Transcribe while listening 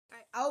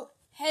Oh,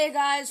 Hey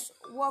guys,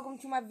 welcome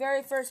to my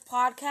very first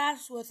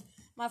podcast with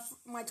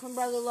my twin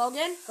brother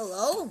Logan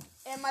hello.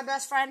 and my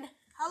best friend.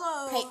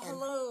 Hello. Peyton.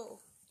 Hello.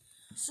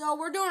 So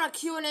we're doing a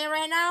Q&A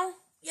right now,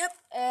 Yep.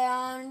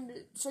 and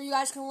so you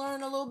guys can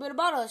learn a little bit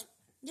about us.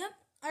 Yep.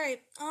 All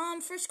right.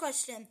 First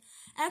question.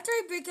 After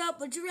a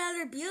breakup, would you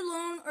rather be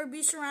alone or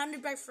be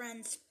surrounded by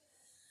friends?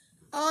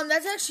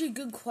 That's actually a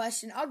good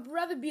question. I'd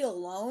rather be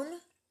alone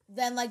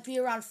than be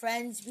around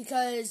friends,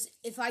 because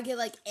if I get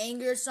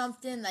angry or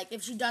something,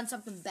 if she done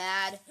something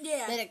bad,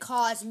 Yeah. that it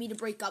caused me to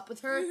break up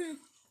with her,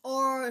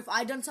 or if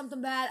I done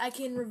something bad, I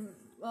can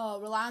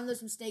rely on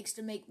those mistakes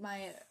to make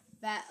my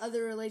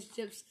other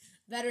relationships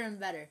better and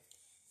better.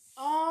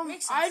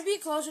 Makes sense. I'd be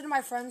closer to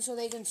my friends so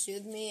they can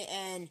soothe me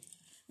and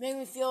make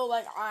me feel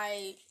like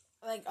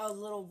a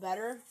little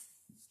better.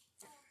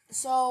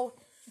 So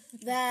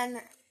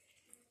then,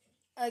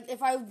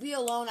 if I would be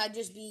alone, I'd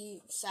just be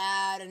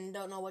sad and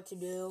don't know what to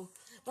do.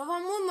 But if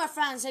I'm with my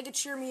friends, they could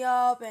cheer me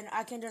up and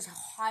I can just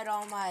hide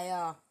all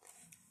my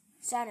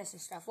sadness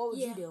and stuff. What would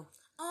you do?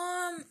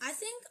 I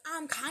think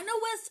I'm kind of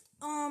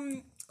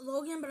with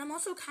Logan, but I'm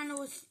also kind of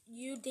with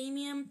you,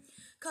 Damien,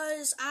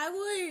 because I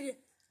would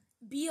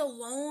be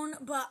alone,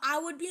 but I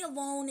would be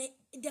alone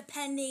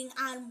depending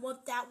on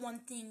what that one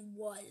thing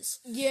was.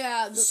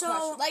 Yeah,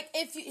 So- question.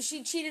 If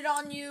she cheated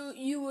on you,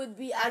 you would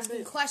be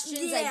asking questions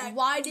Yeah,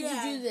 why did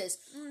yeah. you do this?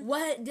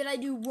 What did I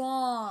do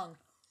wrong?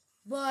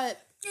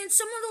 But And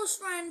some of those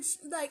friends,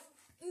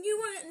 you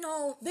wouldn't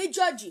know. they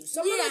judge you.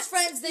 Some of Yeah, those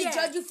friends, they yeah.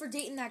 judge you for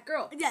dating that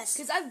girl. Yes.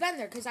 Because I've been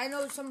there. Because I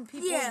know some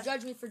people Yeah.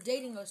 judge me for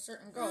dating a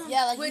certain girl.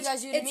 Yeah, like you Which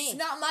guys do to it's me.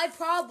 not my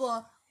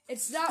problem.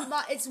 It's not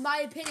my. It's my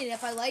opinion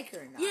if I like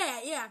her or not.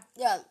 Yeah.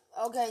 Yeah,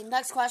 okay,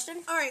 next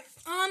question. All right.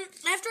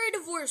 After a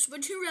divorce,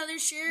 would you rather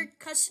share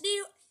custody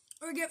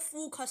or get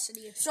full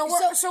custody? So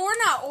we're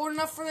not old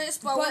enough for this,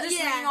 but we're But just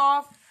yeah. reading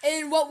off.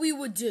 And what we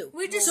would do.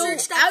 We just So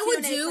searched that I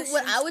would Q&A do questions.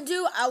 what I would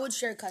do. I would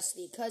share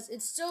custody because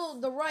it's still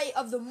the right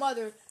of the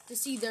mother to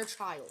see their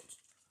child,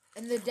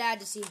 and the dad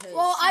to see his.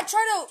 Well,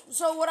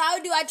 so what I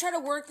would do, I'd try to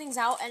work things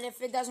out, and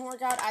if it doesn't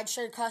work out, I'd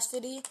share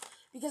custody,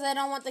 because I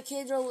don't want the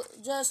kids to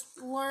just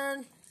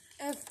learn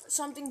if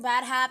something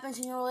bad happens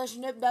in your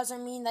relationship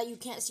doesn't mean that you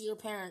can't see your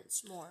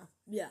parents more.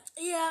 yeah.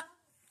 Yeah.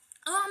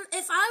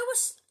 If I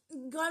was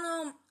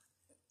gonna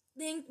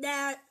think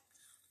that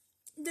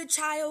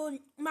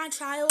my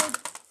child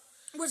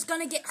was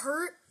gonna get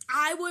hurt,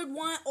 I would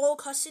want all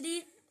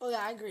custody. Oh yeah,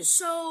 I agree.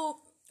 So,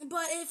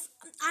 but if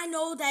I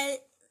know that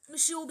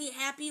she will be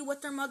happy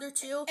with their mother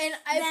too, And if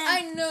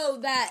I know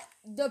that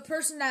the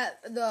person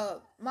that the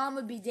mom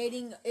would be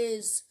dating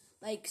is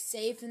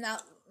safe and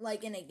not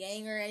in a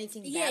gang or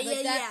anything bad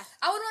like that, yeah.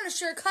 I would want to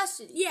share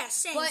custody. yeah,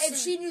 same. But if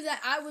same. she knew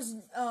that I was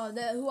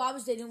that who I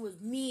was dating was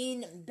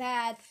mean and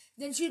bad,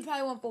 then she'd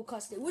probably want full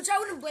custody. Which I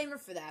wouldn't blame her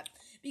for that,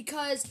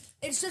 because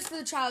it's just for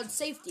the child's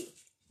safety.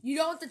 You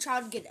don't want the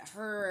child to get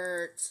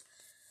hurt.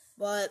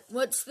 But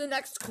what's the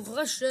next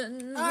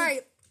question? All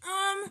right.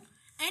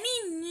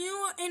 Any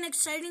new and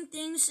exciting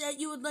things that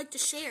you would like to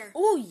share?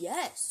 Oh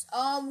yes.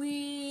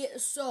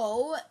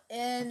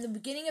 In the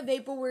beginning of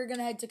April we're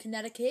gonna head to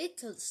Connecticut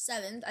till the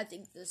 7th. I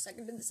think the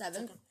 2nd and the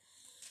 7th.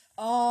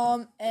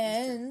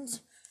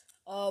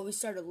 We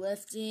started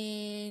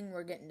lifting.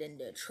 We're getting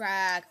into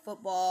track,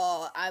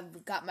 football.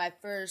 I've got my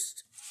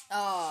first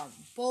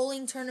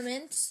bowling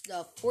tournament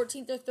the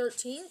 14th or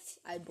 13th.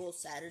 I bowl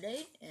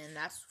Saturday, and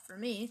that's for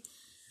me.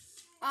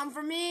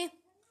 For me,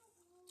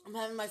 I'm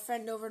having my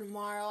friend over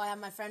tomorrow. I have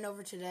my friend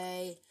over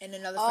today. And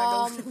another friend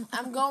over tomorrow.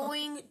 I'm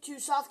going to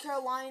South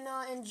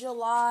Carolina in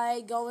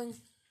July. Going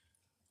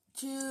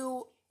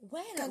to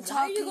When? Kentucky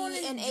Why are you going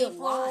in July?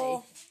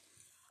 April.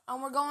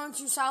 We're going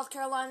to South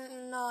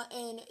Carolina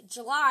in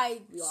July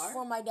for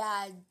one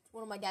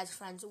of my dad's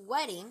friends'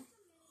 wedding.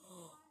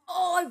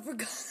 Oh, I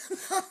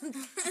forgot.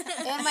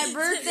 And my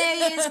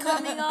birthday is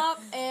coming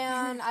up,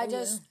 and I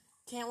just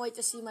can't wait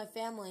to see my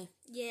family.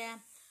 Yeah.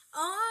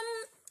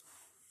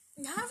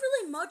 Not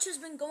really much has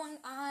been going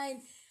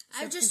on.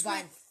 I just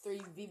buying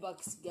 3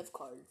 V-Bucks gift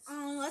cards.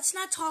 let's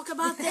not talk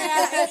about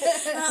that.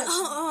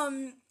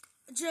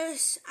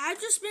 I've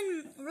just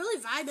been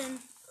really vibing,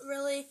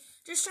 really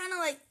just trying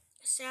to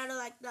stay out of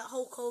that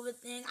whole COVID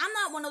thing. I'm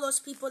not one of those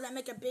people that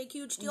make a big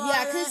huge deal. Yeah,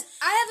 out of because it.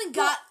 I haven't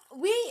got.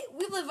 We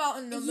live out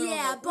in the middle.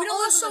 Yeah, of but we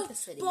don't also, live in the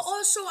cities. but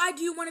also, I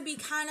do want to be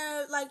kind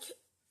of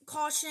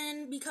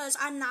caution, because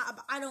I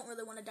don't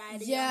really want to die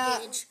at a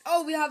young age.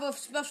 Oh, we have a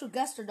special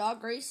guest. Our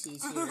dog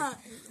Gracie's here.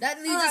 That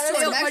leads us let's to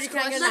go, our buddy. next Can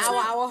I get question.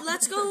 an hour?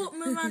 Let's go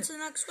move on to the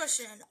next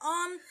question.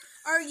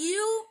 Are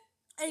you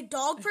a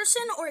dog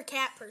person or a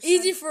cat person?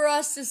 Easy for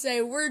us to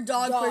say. We're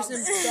dog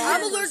person.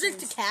 I'm Dog allergic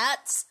to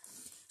cats,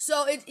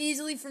 so it's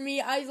easily for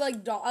me. I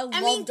like dog. I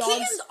love dogs.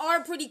 kittens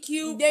are pretty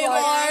cute. They but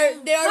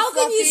are. They are. How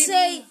can you fluffy.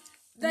 say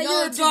that No,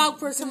 you're a to- dog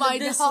person to my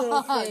with this little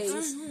dogs.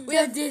 face? We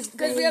have this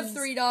because we have face.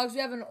 3 dogs. We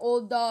have an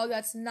old dog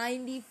that's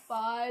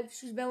 95.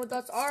 She's been with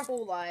us our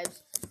whole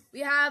lives. We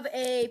have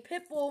a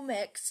pit bull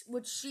mix,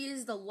 which she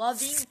is the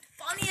loving,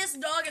 funniest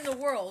dog in the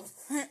world.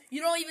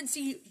 You don't even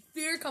see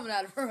fear coming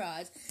out of her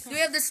eyes. Then we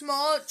have the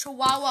small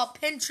Chihuahua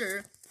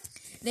pincher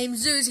named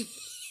Zeus.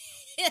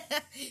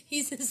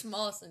 He's the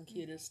smallest and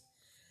cutest.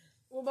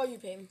 What about you,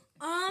 Peyton?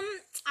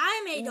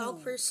 I'm a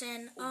dog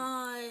person.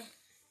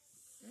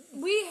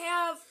 We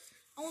have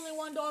only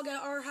one dog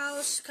at our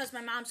house because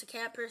my mom's a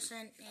cat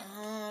person.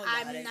 And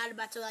I'm not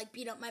about to like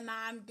beat up my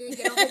mom to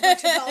get a whole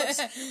bunch of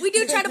dogs. We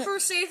do try to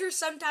first save her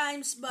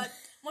sometimes, but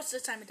most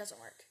of the time it doesn't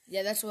work.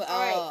 Yeah, that's what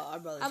right. our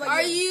brothers do.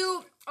 Are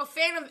you a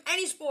fan of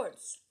any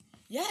sports?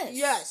 Yes.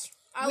 Yes.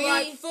 I We-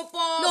 like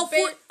football. No,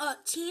 for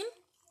team.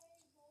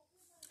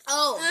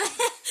 Oh.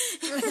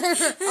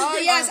 Oh,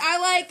 yes. I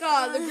like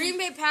the Green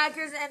Bay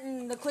Packers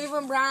and the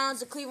Cleveland Browns,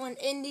 the Cleveland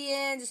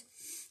Indians,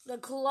 the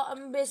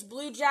Columbus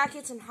Blue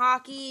Jackets, and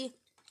hockey.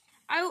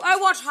 I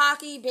watch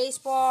hockey,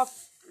 baseball,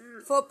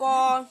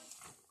 football,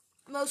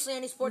 mostly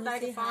any sport that I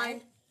can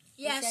find.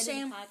 Yeah,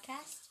 same.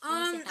 Podcast?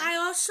 I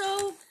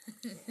also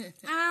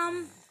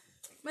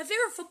my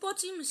favorite football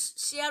team is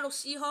Seattle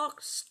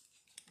Seahawks.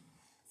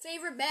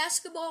 Favorite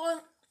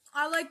basketball,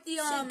 I like the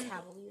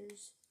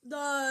Cavaliers.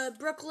 the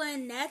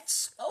Brooklyn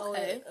Nets,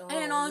 Okay.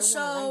 and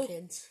also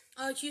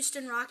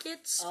Houston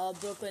Rockets,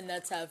 Brooklyn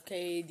Nets have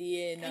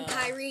KD and and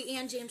Kyrie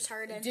and James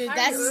Harden. dude,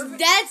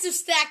 that's a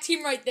stacked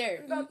team right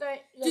there.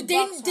 Dude,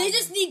 they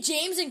just need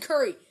James and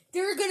Curry.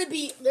 They're gonna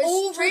be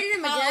traded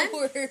him again?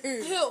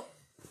 overpowered. Who?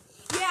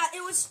 Yeah,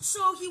 it was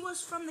so he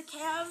was from the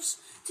Cavs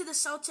to the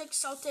Celtics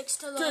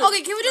to the.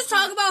 Okay, can we just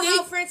talk about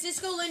how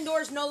Francisco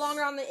Lindor is no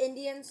longer on the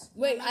Indians?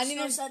 Wait, Makes I need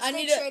no to. sense. I They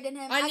need to. traded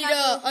him. I need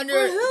got to under.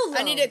 For who,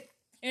 I need though? to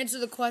answer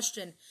the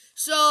question.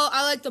 So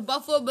I like the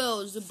Buffalo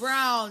Bills, the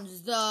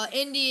Browns, the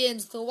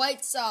Indians, the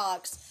White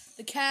Sox,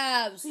 the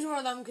Cavs. He's one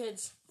of them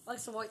kids.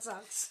 Likes the White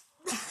Sox.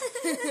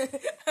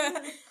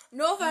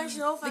 No offense,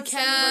 no The offense.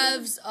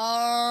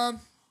 Cavs,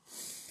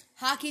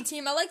 hockey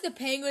team. I like the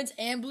Penguins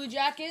and Blue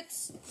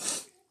Jackets,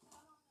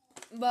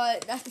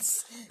 but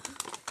that's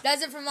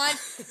it for mine.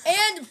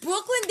 And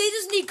Brooklyn, they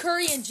just need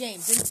Curry and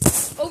James.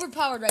 It's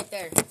overpowered right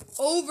there.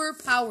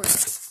 Overpowered.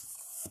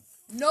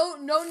 No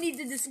need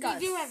to discuss.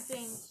 We do have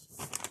things.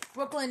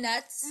 Brooklyn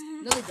Nets.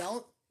 No, they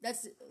don't.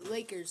 That's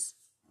Lakers.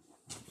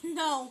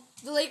 No,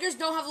 The Lakers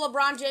don't have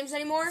LeBron James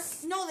anymore?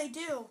 no, they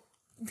do.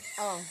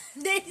 Oh.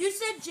 You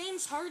said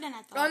James Harden.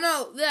 I thought. Oh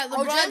no, yeah,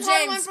 LeBron James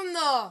Harden went James. from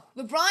the...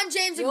 LeBron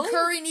James and Really?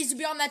 Curry needs to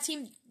be on that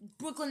team.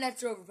 Brooklyn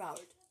Nets are overpowered.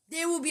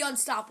 They will be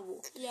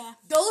unstoppable. Yeah.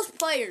 Those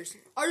players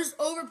are just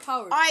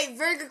overpowered. All right,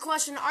 very good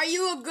question. Are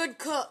you a good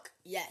cook?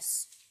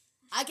 Yes.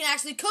 I can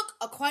actually cook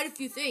quite a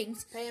few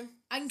things. Pam?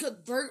 I can cook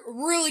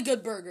really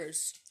good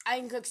burgers. I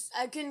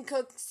can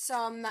cook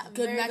some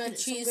Good very mac good, and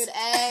cheese. some good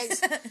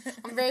eggs.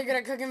 I'm very good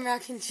at cooking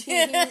mac and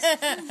cheese.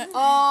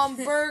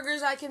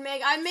 Burgers I can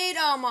make. I made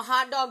a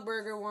hot dog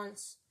burger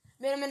once.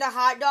 Made them into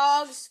hot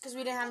dogs because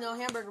we didn't have no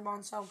hamburger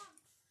bun. So,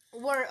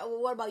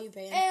 what about you,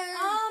 Pam?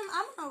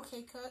 I'm an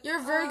okay cook. You're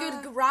a very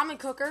good ramen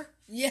cooker.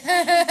 Yeah.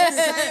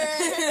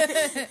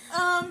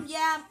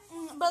 Yeah,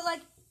 but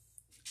like,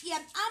 yeah,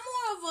 I'm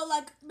more of a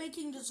like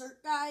making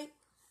dessert guy.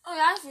 Oh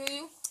yeah, I feel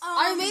you.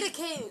 I made a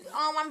cake.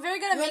 I'm very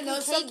good at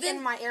making cake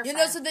in my air fryer. You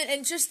know something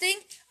interesting?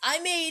 I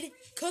made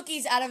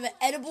cookies out of an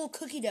edible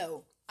cookie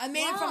dough. I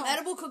made it from Wow.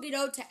 edible cookie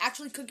dough to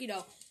actually cookie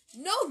dough.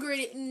 No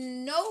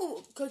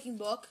cooking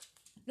book,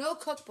 no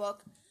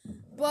cookbook,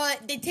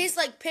 but they taste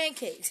like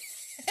pancakes.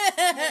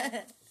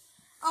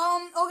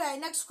 Okay,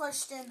 next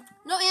question.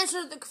 No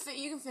answer.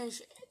 You can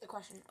finish the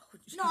question.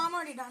 No, I'm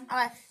already done. All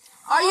right.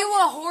 Are you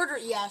a hoarder?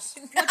 Yes.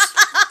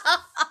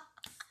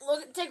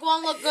 Take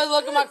one good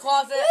look at my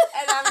closet,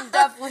 and I'm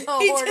definitely a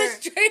He hoarder.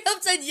 just straight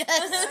up said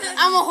yes.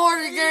 I'm a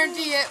hoarder,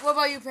 guarantee it. What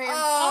about you, Pam?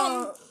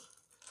 Not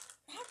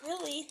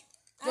really.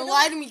 Don't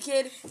lie to me,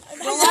 kid.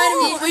 Don't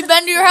lie to me. We've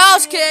been to your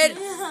house, kid.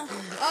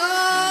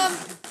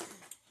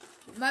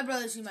 My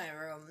brother's in my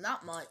room.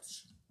 Not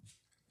much.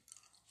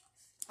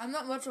 I'm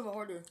not much of a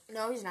hoarder.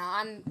 No, he's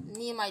not.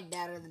 Me and my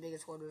dad are the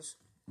biggest hoarders.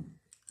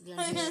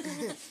 Guarantee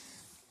it.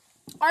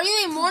 Are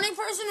you a morning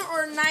person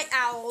or a night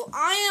owl?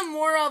 I am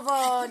more of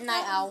a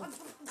night owl.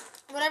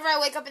 Whenever I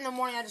wake up in the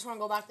morning, I just want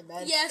to go back to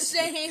bed. Yeah,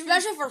 same.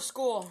 Especially for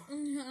school.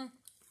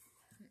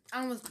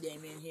 I'm with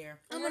Damien here.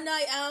 I'm a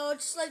night owl,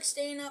 just like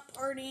staying up,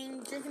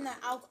 partying, drinking that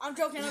alcohol. I'm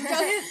joking.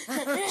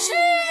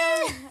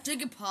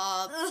 Drinking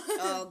pop.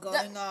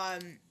 Going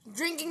on.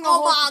 Drinking the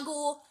whole...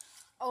 Omegle.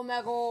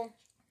 Omegle.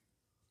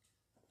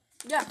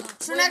 Yeah.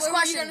 So Wait, next what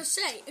question. were you gonna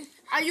say?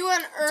 Are you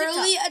an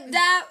early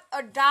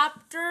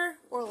adopter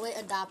or late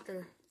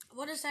adopter?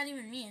 What does that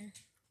even mean?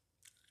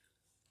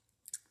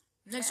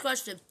 Next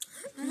question.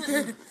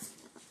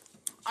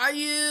 Are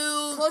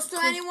you Close to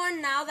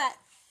anyone now that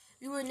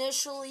you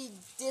initially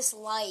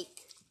dislike?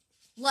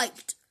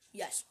 liked?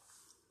 Yes.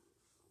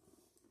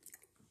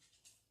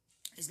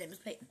 His name is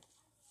Peyton.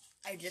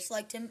 I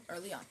disliked him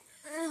early on.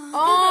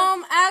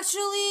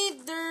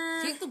 Actually,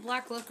 there... Take the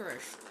black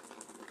licorice.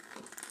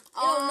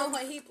 Oh no,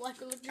 I hate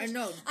black licorice. I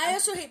know. I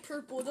also hate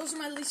purple. Those are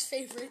my least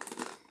favorite.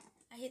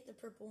 I hate the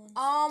purple ones.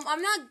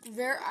 I'm not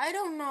I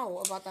don't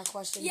know about that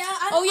question. Yeah.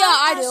 I do.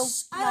 I My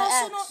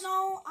also ex. don't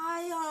know.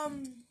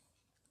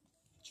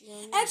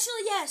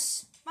 Actually,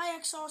 yes. My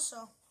ex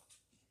also.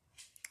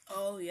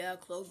 Oh yeah,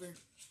 Clover.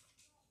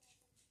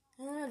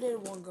 I only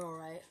dated one girl,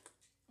 right?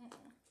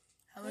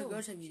 How many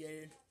girls have you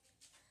dated?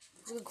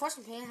 It's a good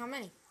question, Payne. How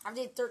many? I've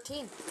dated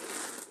 13.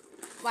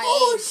 My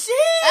Oh age. shit!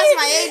 That's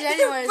my age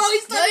anyways. Bro, he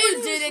No, started you when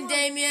he was didn't, one.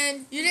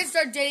 Damien. You didn't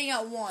start dating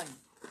at 1.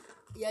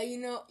 Yeah,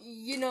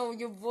 you know,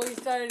 your boy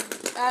started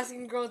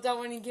asking girls out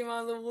when he came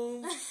out of the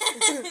womb.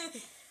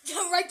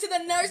 Jump right to the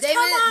nurse. Damien,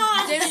 Come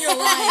on. Damien, you're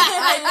lying.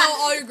 I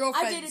know all your I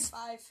girlfriends. dated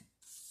 5.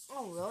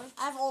 Oh, really?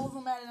 I have all of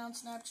them added on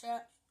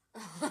Snapchat.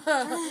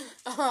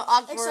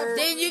 Awkward. Except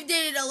Then you've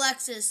dated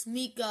Alexis,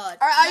 Mika, Are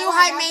No, you I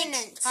high haven't.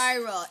 maintenance?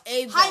 Tyra,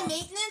 Ava. High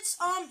maintenance?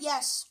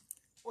 Yes.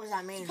 What does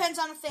that mean? Depends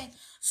on the thing.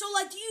 So,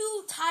 like, do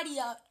you tidy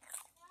up?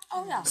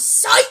 Oh, yeah.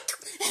 Psych!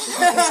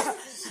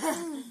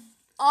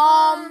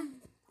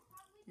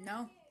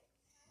 No.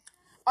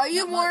 Are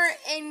you Not more much.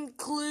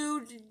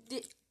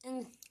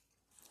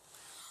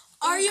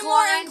 Are you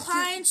more inclined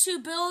inclined to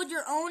build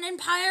your own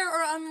empire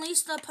or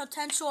unleash the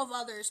potential of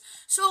others?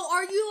 So,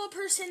 are you a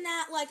person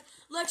that like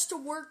likes to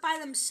work by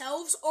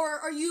themselves, or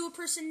are you a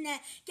person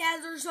that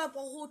gathers up a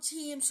whole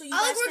team? So you I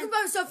like guys working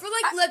by myself. For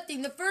like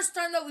lifting, the first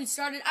time that we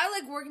started, I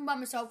like working by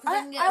myself because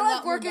I can get I a like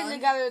lot more working done.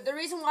 together. The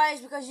reason why is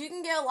because you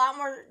can get a lot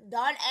more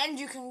done, and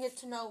you can get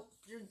to know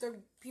the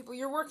people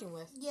you're working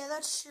with. Yeah,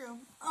 that's true.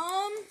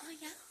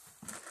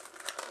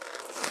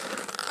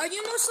 Are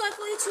you most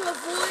likely to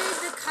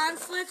avoid the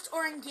conflict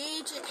or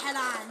engage it head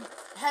on?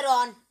 Head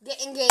on,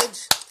 get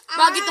engaged.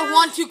 Gotta get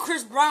the 1-2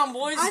 Chris Brown,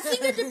 boys. I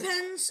think it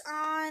depends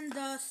on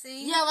the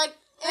thing. Yeah, like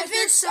Like, if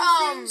there's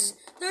it's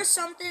there's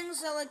some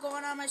things that like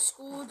going on in my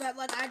school that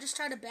like I just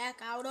try to back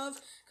out of.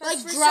 'Cause Like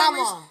for some drama.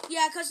 reason-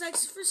 yeah, because like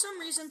for some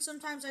reason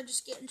sometimes I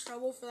just get in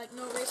trouble for like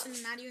no reason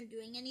and not even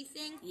doing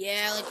anything.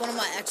 Yeah, like one of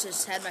my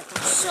exes had my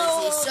football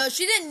So- jersey, so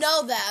she didn't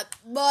know that,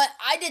 but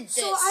I did this.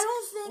 So I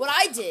don't think What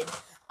I did,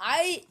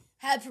 I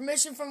had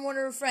permission from one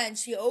of her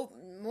friends. She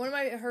opened one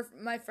of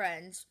my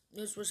friends.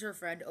 This was her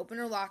friend. Opened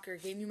her locker,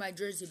 gave me my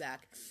jersey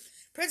back.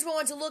 Principal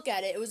went to look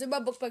at it. It was in my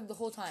book bag the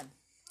whole time.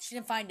 She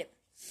didn't find it,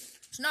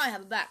 so now I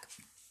have it back.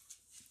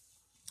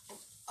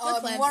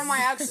 Good plan. one of my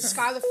exes,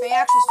 Skylar Faye,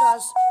 actually still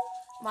has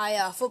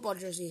my football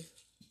jersey.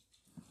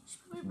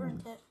 we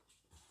burnt it.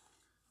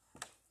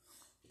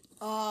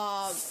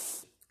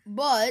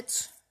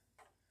 But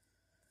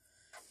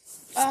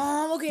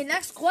okay,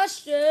 next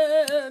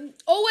question.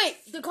 Oh wait,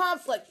 the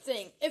conflict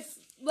thing. If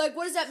like,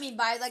 what does that mean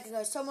by like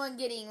someone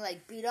getting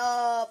like beat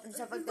up and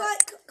stuff like that?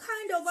 Like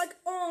kind of like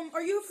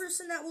are you a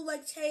person that will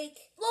like take?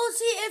 Well,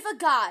 see, if a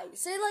guy,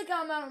 say like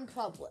I'm out in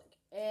public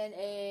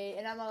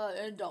and I'm an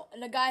adult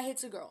and a guy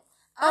hits a girl.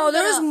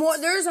 There's more.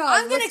 There's a.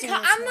 I'm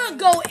gonna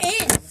go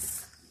in.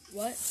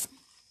 What?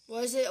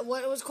 What is it?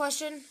 What was the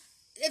question?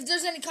 If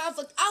there's any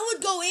conflict, I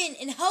would go in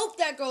and help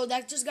that girl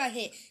that just got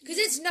hit because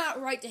it's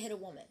not right to hit a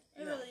woman.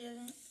 It really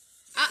isn't.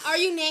 Are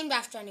you named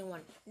after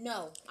anyone?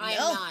 No, I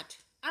No. am not.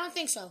 I don't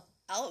think so.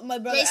 My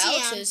brother Gracie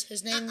Alex Ann. is.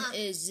 His name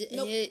is.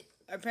 Nope.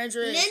 Our parents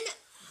are.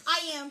 I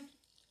am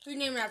Who you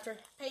named after?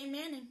 Peyton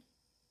Manning.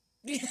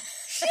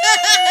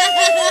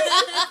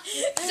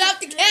 Stop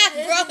the cap,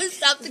 bro!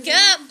 Stop the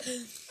cap.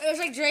 It was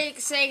like Drake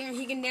saying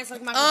he can dance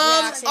like Michael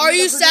Jackson. Are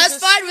you The producers-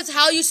 satisfied with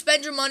how you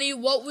spend your money?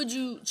 What would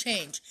you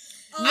change?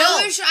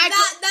 I wish I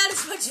could. That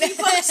is what you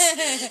post.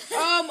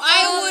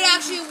 I would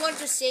actually want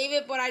to save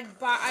it, but I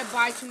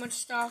buy too much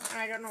stuff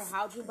and I don't know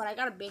how to. But I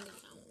got a bank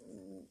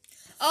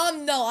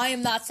account. No, I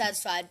am not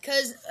satisfied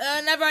because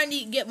whenever I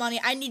need to get money,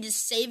 I need to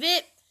save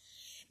it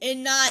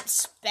and not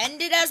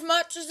spend it as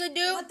much as I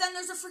do. But then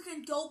there's a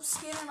freaking dope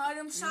skin and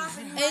item shop,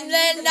 and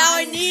And now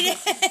I need it.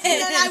 And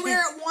then I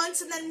wear it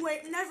once and then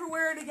never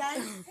wear it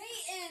again.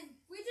 Peyton,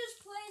 we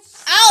just played.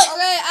 Alex!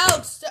 Okay,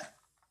 Alex.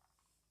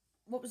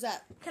 What was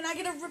that? Can I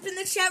get a rip in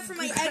the chat for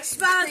my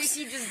Xbox?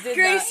 Gracie just did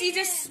Gracie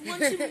just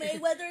went to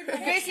Mayweather.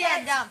 Gracie,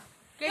 I'm down.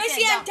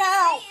 Gracie, I'm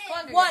down.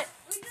 What?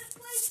 We just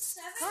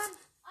played 7.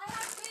 I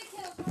have 3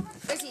 kills. How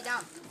much? Gracie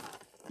down.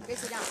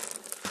 Gracie down.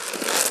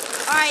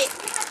 Alright,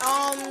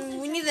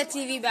 we need the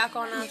TV back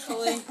on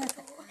actually. And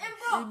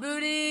bro,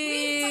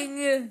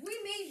 Rebooting. we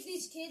made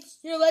these kids.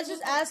 Here, let's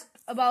just ask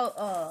about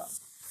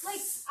Like,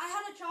 I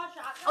had a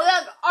cha-cha. Oh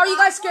yeah, are you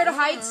guys scared of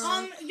heights?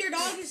 Your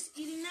dog is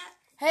eating that?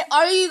 Hey,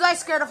 are you guys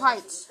scared of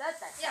heights?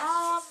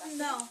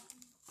 No.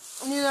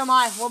 Neither am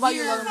I. What about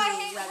you, Logan? If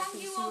I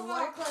hung you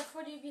over a cliff,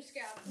 would you be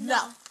scared?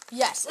 no.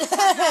 Yes.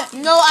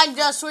 No, I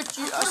just switch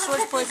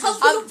places.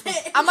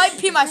 I might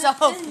pee myself.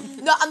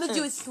 No, I'm gonna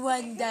do it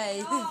one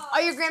day.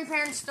 Are your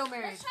grandparents still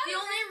married? The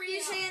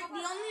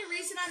only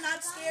reason I'm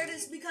not scared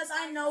is because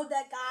I know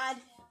that God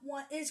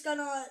is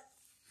gonna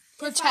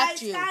Protect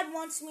if you. God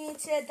wants me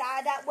to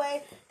die that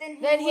way,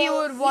 Then he will-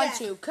 would want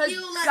yeah, to, because he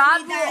will let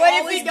God me will die. always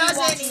But if he be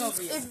watching doesn't,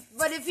 over you.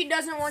 But if he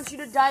doesn't want you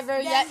to die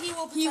very Then yet, he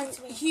will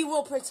protect me. he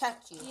will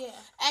protect you. Yeah.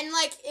 And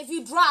like if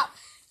you drop,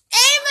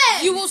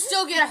 Amen. you will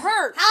still get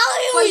hurt.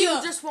 Hallelujah.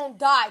 But you just won't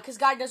die because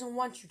God doesn't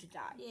want you to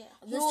die. Yeah.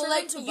 You will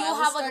like you'll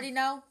have like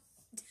now.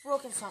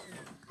 broken something.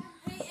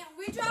 Hey,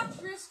 we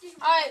dropped risky.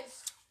 Alright.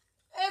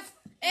 If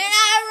And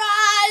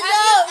I have rise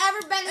you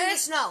ever been in the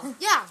snow?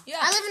 Yeah. Yeah.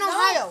 I live in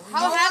Ohio.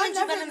 How haven't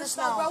you been in the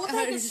snow? Bro, what the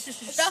heck is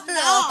Shut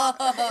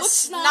up.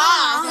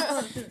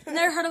 Snaw?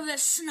 Never heard of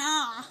this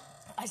snaw.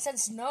 I said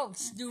snow,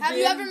 stupid. Have Have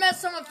you ever met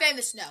someone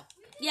famous? No.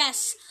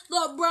 Yes,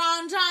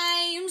 LeBron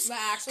James, But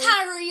actually,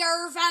 Kyrie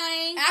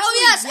Irving. At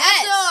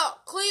the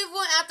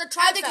Cleveland, at the At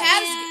Tribe the Fest.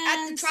 Cavs,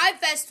 at the Tribe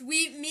Fest,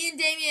 me and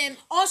Damien.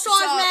 Also, saw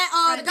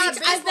I've Fred.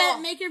 met I've met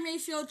Maker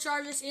Mayfield,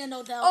 Jarvis, and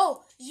Odell.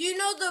 Oh, you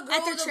know the girl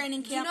At their with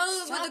training You camp.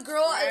 know the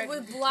girl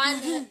with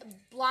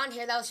blonde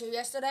hair that was here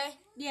yesterday?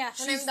 yeah,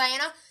 Her name's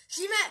Diana.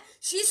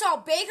 She saw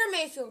Baker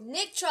Mayfield,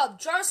 Nick Chubb,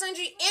 Jarvis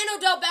Landry, and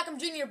Odell Beckham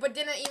Jr., but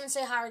didn't even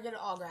say hi or get an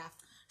autograph.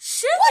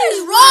 shit. What is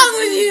wrong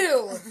with you?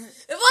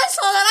 If I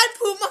saw that, I'd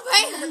poop my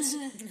pants.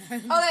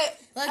 Okay,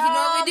 Like you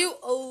normally do.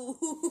 Oh,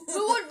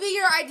 who would be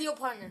your ideal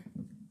partner?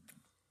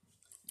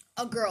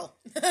 a girl.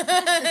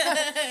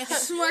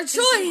 Smart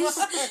choice.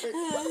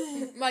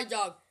 My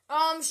dog.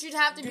 She'd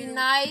have to be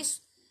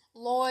nice,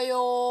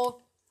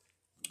 loyal.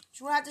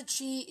 She would have to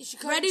cheat. She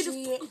couldn't Ready to-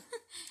 cheat.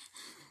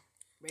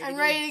 I'm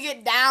ready to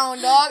get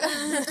down, dog.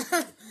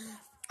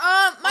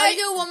 My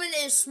ideal woman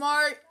is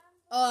smart.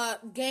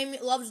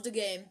 Loves the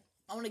game.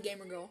 I want a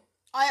gamer girl.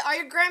 Are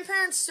your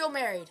grandparents still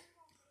married?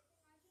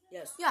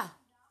 Yes. Yeah.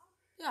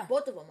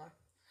 Both of them are.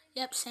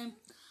 Yep, same.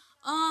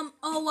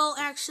 Oh well,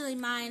 actually,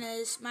 mine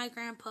is my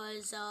grandpa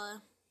is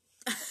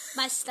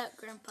my step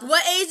grandpa.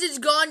 What age did you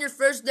go on your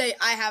first date?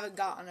 I haven't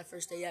got on a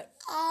first date yet.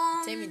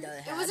 Tammy doesn't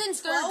It have. was in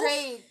third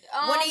grade.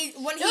 when it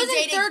was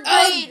dated in third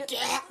grade.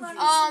 No,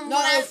 when it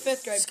I was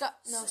fifth grade.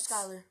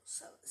 Skylar.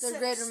 Third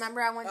grade.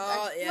 Remember, I went.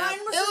 Oh yeah. Mine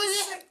was It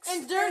was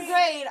in third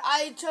grade.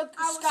 I took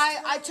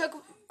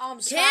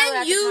Skylar Can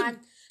at you the time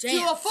to a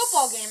dance?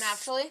 football game.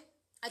 Actually,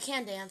 I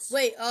can dance.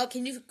 Wait.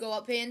 Can you go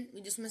up, Payne?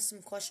 We just missed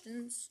some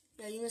questions.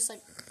 Yeah, you just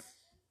like.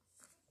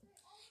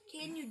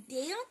 Can you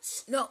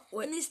dance? No.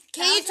 Wait.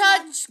 Can you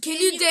touch? Can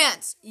you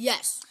dance?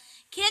 Yes.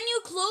 Can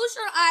you close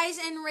your eyes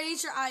and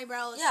raise your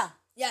eyebrows? Yeah.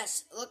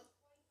 Yes. Look.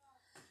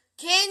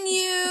 Can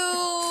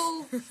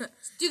you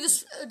do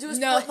this? Do a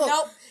No. split?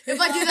 Nope.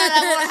 If I do that,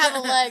 I won't have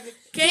a leg.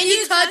 Can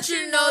you touch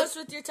your nose?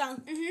 with your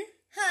tongue?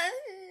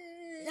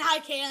 Mm-hmm. I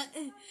can't.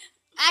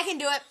 I can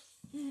do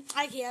it.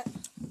 I can't.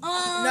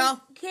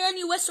 No. Can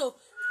you whistle?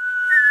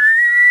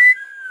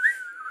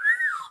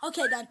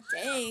 Okay, done.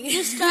 Dang.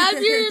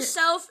 Describe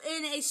yourself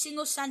in a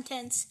single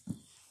sentence.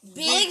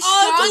 Big,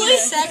 strong, Ugly. and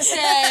sexy.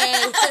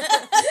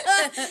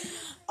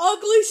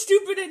 Ugly,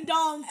 stupid, and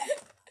dumb.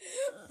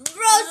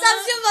 Bro, stop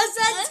stealing my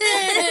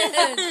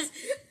sentence.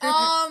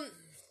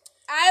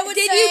 I would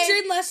Did say. you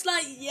dream last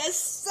night? Yes,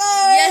 sir.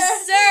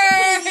 Yes, sir.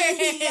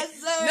 Yes,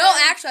 sir. No,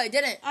 actually, I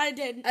didn't. I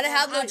did. I didn't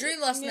have no dream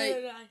last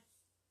neither night. did I.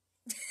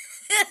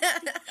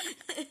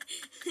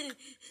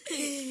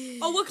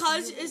 Oh, what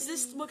college is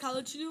this? What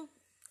college you do?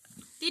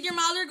 Did your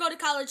mother go to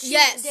college? She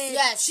Yes. did.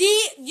 Yes.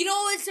 You know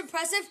what's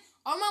impressive?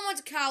 Our mom went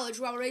to college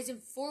while raising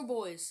 4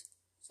 boys.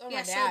 So did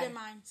Yes, my so dad. did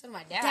mine. So did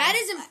my dad. That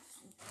is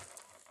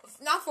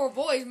not 4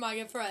 boys, my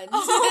good friends.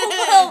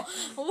 Oh,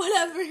 well,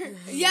 whatever.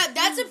 Yeah,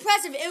 that's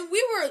impressive, and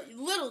we were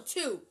little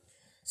too.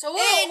 So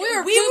And we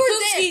were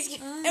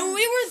there. And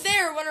we were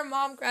there when her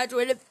mom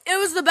graduated. It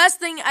was the best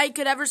thing I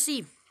could ever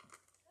see.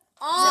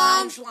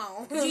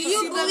 Do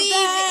you believe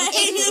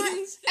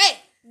ignorance? Hey,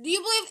 do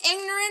you believe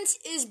ignorance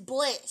is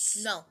bliss?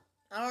 No,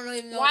 I don't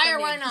even know. Why what or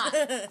why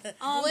that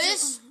not? means.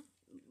 Bliss.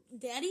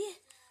 Daddy?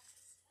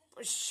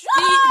 Shut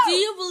Do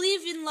you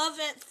believe in love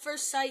at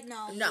first sight?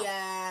 No. No.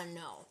 Yeah,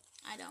 no.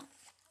 I don't.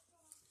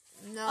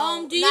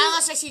 No. Do you- Not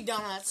unless I see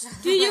donuts.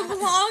 Do you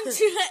belong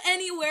to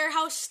any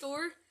warehouse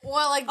store?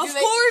 Well, like, Of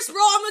course,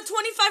 bro. I'm a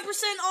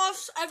 25%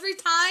 off every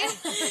time.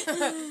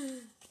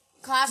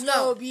 Costco,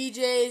 No.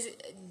 BJ's,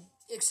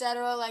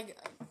 etc. Like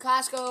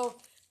Costco,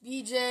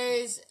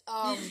 BJ's.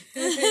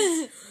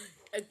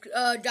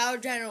 Dollar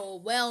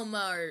General,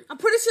 Walmart. I'm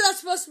pretty sure that's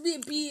supposed to be a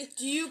B.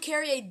 Do you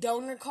carry a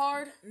donor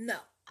card? No.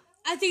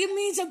 I think it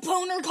means a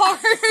boner card.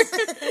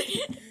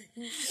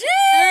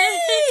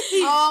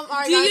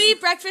 Alright, Do you guys. eat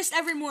breakfast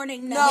every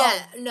morning? No.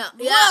 Yeah, no.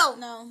 Yeah. Well,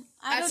 No.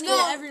 I That's don't do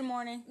cool. it every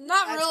morning.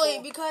 not That's really,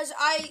 cool. because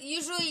I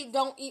usually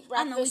don't eat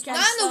On the breakfast. weekends.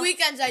 Not on the So-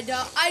 weekends, I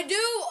don't. I do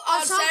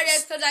on some-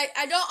 Saturdays, because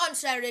I don't on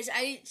Saturdays.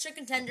 I eat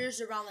chicken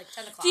tenders around like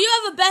 10 o'clock. Do you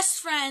have a best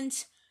friend?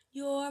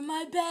 You're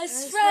my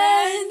best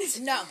friend.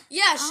 No.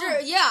 Yeah, sure.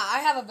 Yeah, I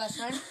have a best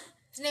friend.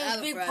 His name I is have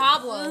a Big friend.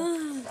 Pablo.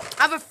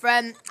 I have a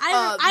friend. I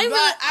but only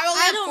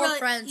I have don't 4 really,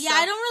 friends. Yeah, so.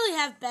 I don't really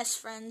have best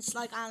friends,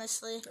 like,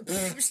 honestly.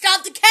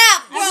 Stop the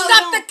cap, bro. really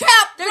Stop don't. the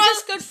cap, They're bro.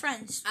 just good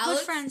friends. Alex?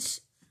 Good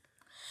friends.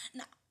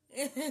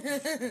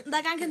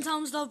 Like, I can tell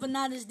them stuff, but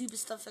not as deep as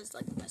stuff as,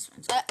 like, best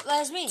friends.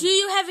 That's me. Do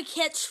you have a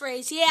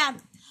catchphrase? Yeah.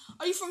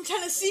 Are you from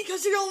Tennessee?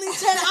 Because you're only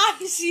 10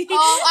 eyes.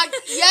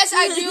 Yes,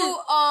 I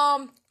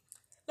do.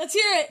 Let's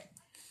hear it.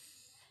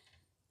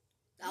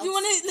 You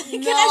want to?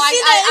 Can No, I see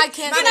that? I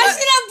can't Can do I it.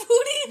 see that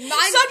booty?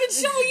 Mine- So I can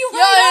show you. Yo,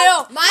 yo, yo.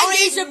 Mine I want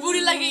to is- eat your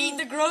booty like I eat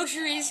the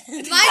groceries.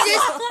 Mine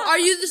is, are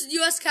you the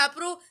U.S.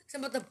 Capitol? 'Cause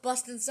I'm about to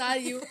bust inside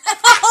of you.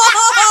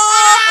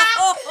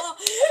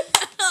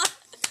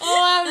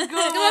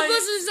 my If I god.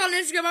 post this on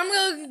Instagram, I'm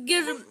gonna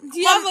give. Do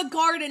you have a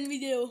garden? We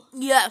do.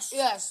 Yes.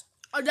 Yes.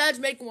 Our dad's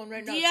making one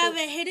right now. Do you have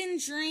a hidden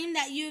dream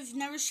that you've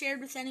never shared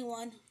with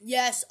anyone?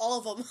 Yes, all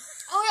of them.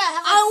 Oh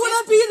yeah. I want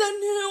to be the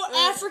new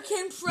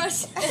African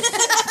president.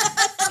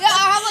 Yeah,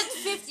 I have like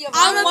 50 of them.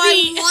 I wanna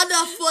be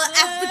wonderful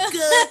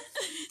Africa.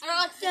 I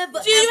got like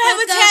 50. Do you have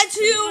a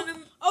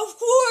tattoo? Of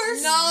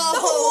course. No.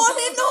 The one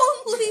and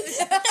only.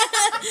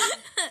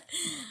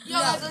 Yo,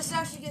 guys, let's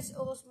actually get a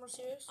little more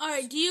serious. All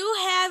right. Do you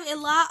have a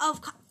lot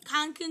of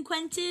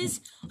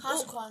consequences?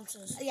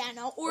 Consequences. Yeah,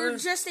 no. Or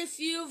just a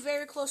few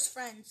very close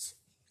friends?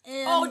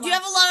 Oh, do you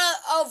have a lot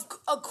of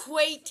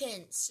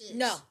acquaintances?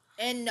 No.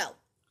 And no.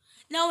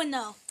 No and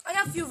no. I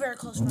got a few very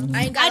close friends.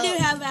 I ain't got I do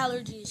have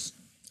allergies.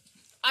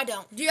 I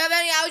don't. Do you have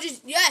any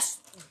allergies? Yes.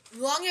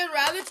 Long-haired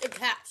rabbits and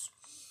cats.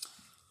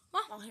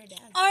 I'll hear Dad.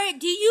 All right.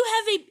 Do you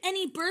have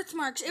any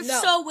birthmarks? If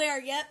No. so,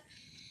 where? Yep.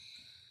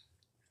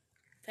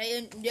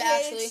 Peyton, yeah,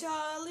 actually.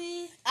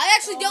 Charlie. I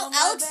actually don't. my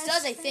Alex best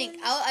does, I think.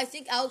 friend. I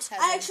think Alex has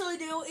I one. actually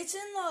do. It's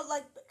in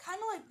the kind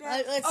of like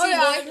back. Let's Oh see,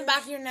 yeah, boy. in the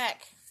back of your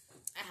neck.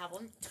 I have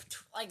one.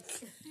 Like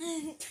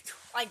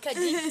a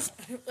deep.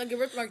 Like a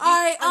birthmark. All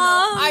right.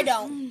 I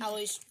don't. At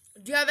least.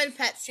 Do you have any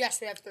pets? Yes,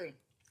 we have 3.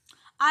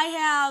 I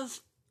have.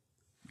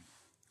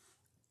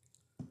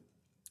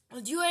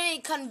 Do you have any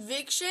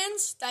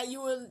convictions that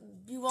you would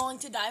be willing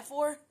to die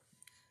for?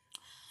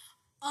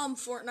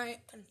 Fortnite.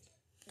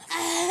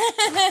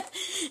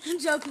 I'm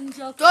joking.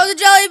 Go the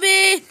jelly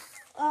bee!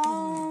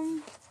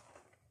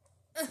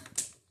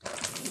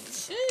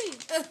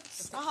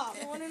 Stop.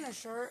 One in a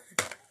shirt.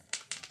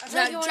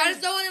 Try to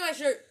throw one in my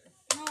shirt.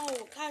 No,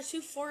 gosh,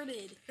 who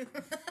farted?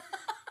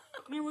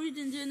 Man, we've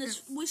been doing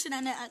this. We should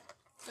end it at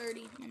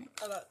 30 minutes.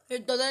 Here,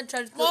 throw that.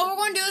 Try to throw Well, we're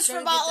going to do this try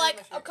for to about get that like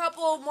in my a shirt.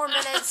 couple more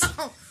minutes.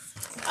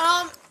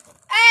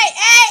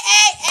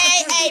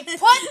 Hey, put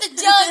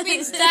the jelly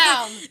beans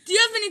down. Do you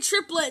have any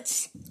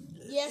triplets?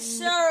 Yes,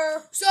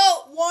 sir. So,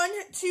 1,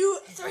 2,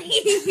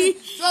 3.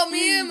 so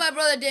me and my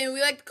brother Damon,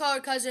 we like to call our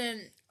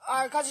cousin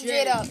Our cousin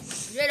Jada.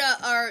 Jada.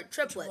 Jada, our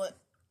triplet.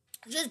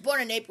 Just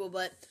born in April,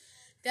 but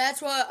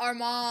that's what our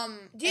mom.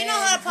 Do you know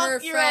how to pump her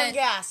your own friend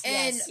gas?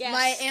 And Yes.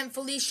 my Aunt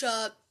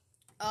Felicia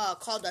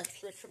called us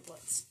the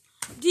triplets.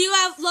 Do you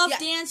have love Yeah.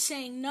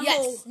 dancing? No.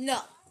 Yes. No.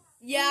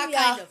 Yeah,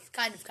 Yeah.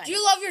 kind of. Do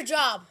you love your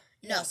job?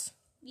 No.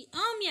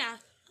 Yeah.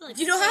 I like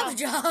You don't have a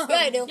job. Yeah,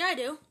 I do. Yeah, I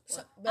do.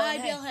 Bill I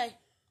Hay. Bill Hay.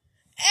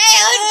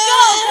 Hey,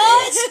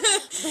 let's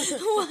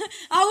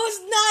I was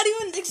not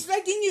even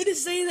expecting you to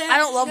say that. I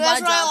don't love go. my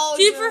That's what I job. always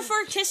Do you do.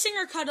 prefer kissing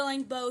or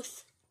cuddling?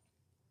 Both.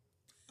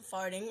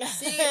 Farting.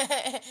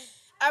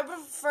 I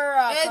prefer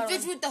If cuddling.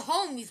 it's with the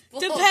homies.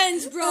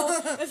 Depends, bro.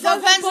 If Depends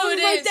I'm who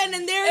it right is. then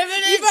and there, If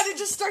it you is- better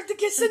just start the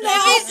kissing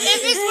now. If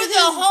it's with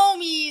the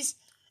homies,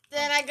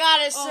 then I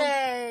gotta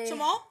say.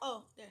 Jamal?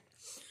 Oh, there.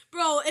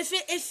 Bro, if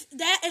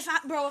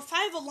I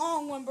have a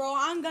long one, bro,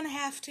 I'm gonna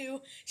have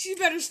to. She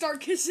better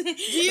start kissing. Do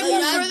you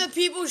prefer the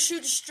people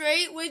shoot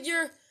straight with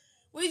you,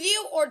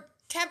 or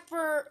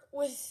temper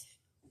with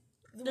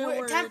Their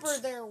words. temper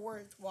their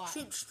words? Why?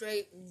 Shoot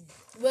straight.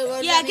 Wait, what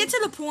does Yeah, that get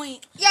mean? to the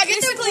point. Yeah, get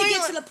to the Basically, point.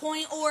 get to the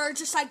point, or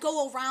just like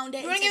go around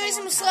it. You wanna give me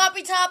some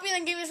sloppy toppy?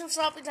 Then give me some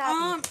sloppy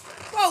toppy.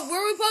 Bro,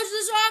 where we post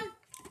this on?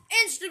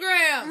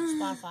 Instagram.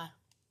 Spotify.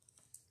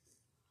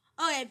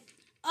 Okay.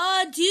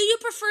 Do you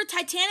prefer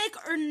Titanic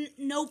or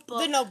Notebook?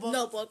 The Notebook.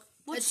 Notebook.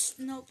 What's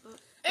Notebook?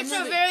 It's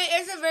a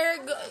very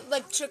good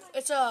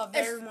it's a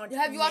very much.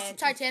 Have you watched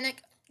romantic.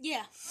 Titanic?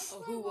 Yeah.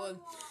 Oh, who would?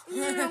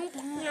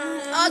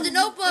 The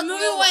Notebook. The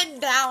movie went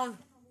down.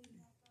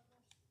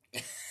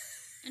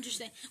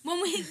 Interesting.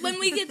 When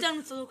we get done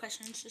with the little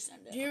questions, just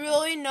end Do it. you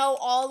really know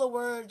all the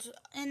words?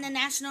 And the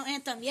national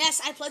anthem.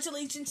 Yes, I pledge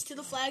allegiance to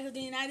the flag of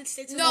the United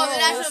States of No,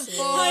 America. that's a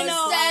full I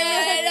know.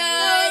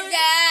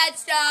 that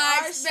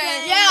starts.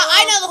 Spangled- Yeah,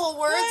 I know the whole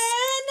words.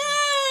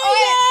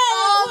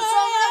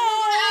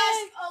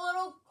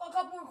 A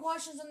couple more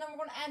questions and then we're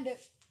gonna end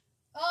it.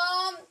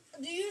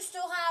 Do you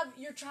still have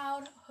your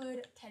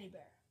childhood teddy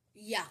bear?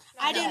 Yeah.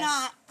 I do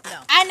not. No.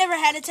 I never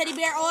had a teddy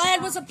bear. All I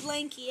had was a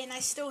blankie, and I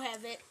still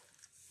have it.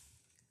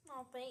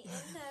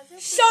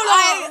 Shut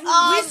up.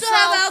 We still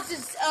have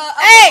Alex's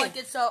Hey!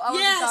 blanket, so I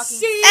wasn't Yeah, talking.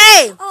 see?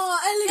 Hey,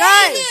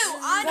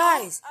 Oh,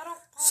 guys,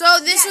 so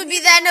this would be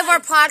the end of our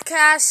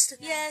podcast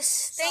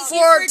Yes. Thank you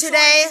for for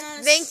today. joining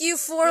us. Thank you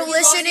for Thank you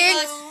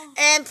listening,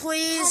 for and Come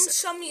please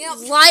sum me up.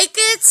 like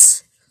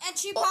it And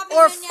she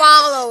or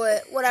follow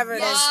it, whatever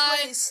it is. Bye.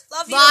 Please.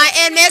 Love you. Bye,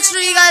 and make sure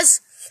you guys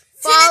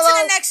Tune into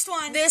follow the next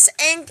one. this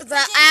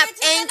the app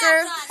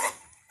Anchor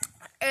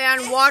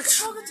and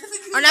watch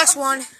our next one.